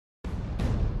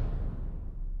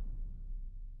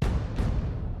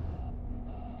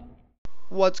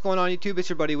What's going on YouTube? It's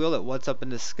your buddy Will at What's Up in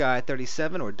the Sky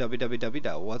 37 or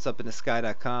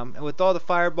www.what'supinthesky.com. And with all the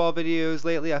fireball videos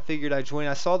lately, I figured I'd join.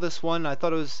 I saw this one. I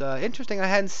thought it was interesting. I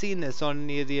hadn't seen this on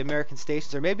any of the American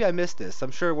stations, or maybe I missed this.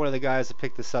 I'm sure one of the guys that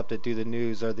picked this up that do the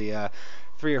news or the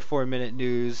 3 or 4 minute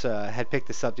news had picked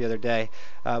this up the other day.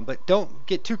 But don't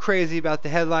get too crazy about the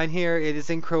headline here. It is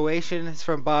in Croatian. It's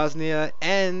from Bosnia,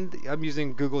 and I'm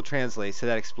using Google Translate, so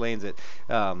that explains it.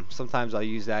 Sometimes I'll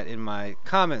use that in my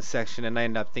comments section, and I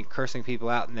end up cursing people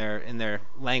out in their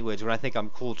language when I think I'm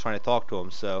cool trying to talk to them.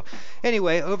 So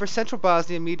anyway, over central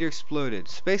Bosnia, meteor exploded.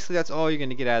 So basically, that's all you're going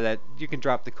to get out of that. You can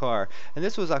drop the car. And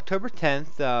this was October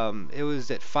 10th. It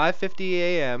was at 5:50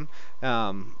 a.m.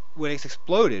 When it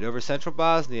exploded over central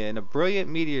Bosnia in a brilliant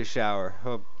meteor shower.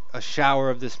 A shower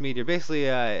of this meteor. Basically,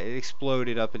 it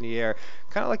exploded up in the air,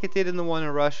 kind of like it did in the one in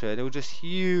Russia. And it was just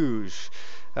huge.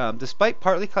 Despite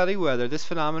partly cloudy weather, this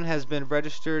phenomenon has been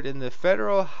registered in the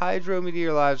Federal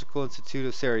Hydrometeorological Institute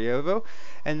of Sarajevo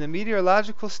and the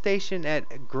meteorological station at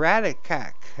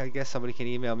Gradičak. I guess somebody can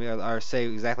email me or say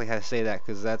exactly how to say that,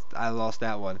 because I lost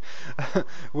that one.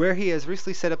 Where he has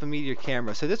recently set up a meteor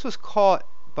camera. So this was caught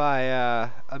by a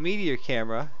meteor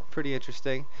camera. Pretty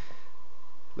interesting.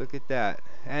 Look at that.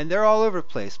 And they're all over the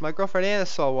place. My girlfriend Anna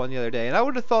saw one the other day, and I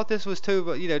would have thought this was too,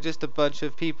 but just a bunch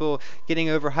of people getting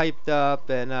overhyped up.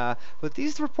 And but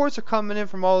these reports are coming in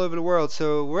from all over the world.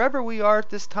 So wherever we are at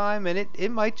this time, and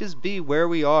it might just be where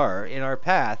we are in our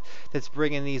path that's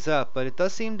bringing these up. But it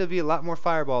does seem to be a lot more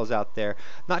fireballs out there.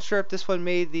 Not sure if this one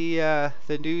made the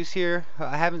news here.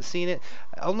 I haven't seen it.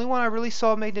 Only one I really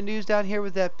saw made the news down here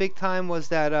with that big time was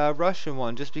that Russian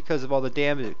one, just because of all the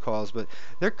damage it caused. But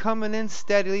they're coming in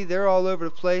steadily. They're all over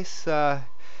the place.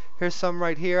 Here's some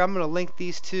right here. I'm going to link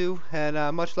these two. And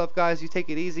much love, guys. You take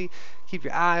it easy. Keep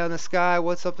your eye on the sky.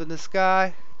 What's up in the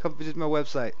sky? Come visit my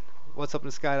website,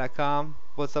 what'supinthesky.com.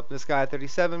 What's Up in the Sky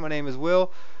 37. My name is Will.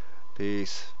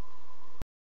 Peace.